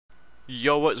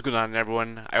Yo, what's going on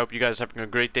everyone? I hope you guys are having a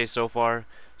great day so far.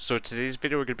 So today's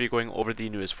video we're going to be going over the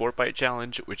newest FortByte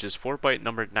challenge, which is FortByte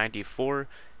number 94,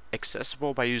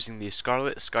 accessible by using the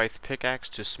Scarlet Scythe Pickaxe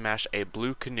to smash a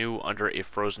blue canoe under a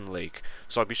frozen lake.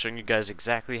 So I'll be showing you guys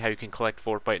exactly how you can collect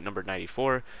FortByte number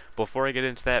 94. Before I get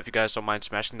into that, if you guys don't mind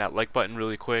smashing that like button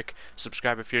really quick,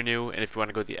 subscribe if you're new, and if you want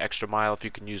to go the extra mile, if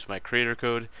you can use my creator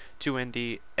code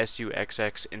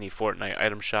 2NDSUXX in the Fortnite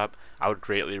item shop, I would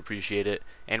greatly appreciate it.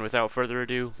 And without further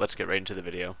ado, let's get right into the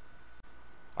video.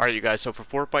 Alright you guys, so for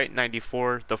FortByte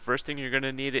 94, the first thing you're going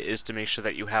to need is to make sure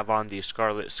that you have on the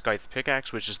Scarlet Scythe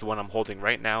Pickaxe, which is the one I'm holding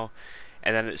right now.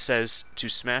 And then it says to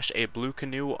smash a blue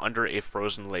canoe under a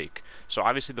frozen lake. So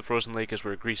obviously the frozen lake is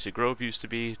where Greasy Grove used to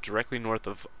be, directly north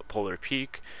of Polar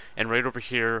Peak. And right over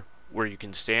here where you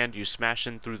can stand, you smash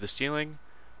in through the ceiling,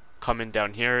 come in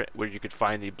down here where you could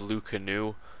find the blue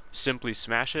canoe, simply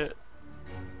smash it,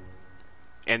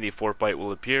 and the FortByte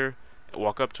will appear.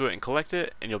 Walk up to it and collect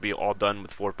it, and you'll be all done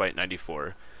with FortByte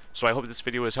 94. So I hope this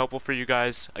video is helpful for you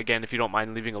guys. Again, if you don't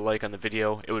mind leaving a like on the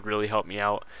video, it would really help me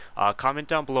out. Comment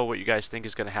down below what you guys think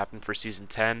is going to happen for Season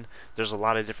 10. There's a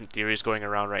lot of different theories going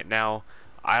around right now.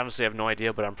 I honestly have no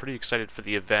idea, but I'm pretty excited for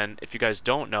the event. If you guys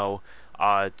don't know,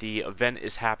 the event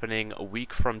is happening a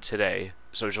week from today,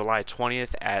 so July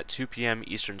 20th at 2 p.m.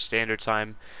 Eastern Standard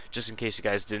Time. Just in case you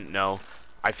guys didn't know,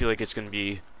 I feel like it's going to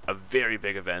be a very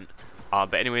big event.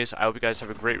 But anyways, I hope you guys have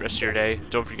a great rest of your day.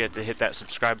 Don't forget to hit that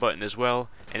subscribe button as well.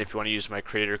 And if you want to use my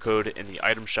creator code in the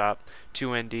item shop,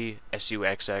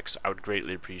 2NDSUXX, I would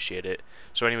greatly appreciate it.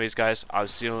 So anyways guys, I'll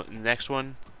see you in the next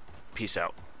one. Peace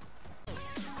out.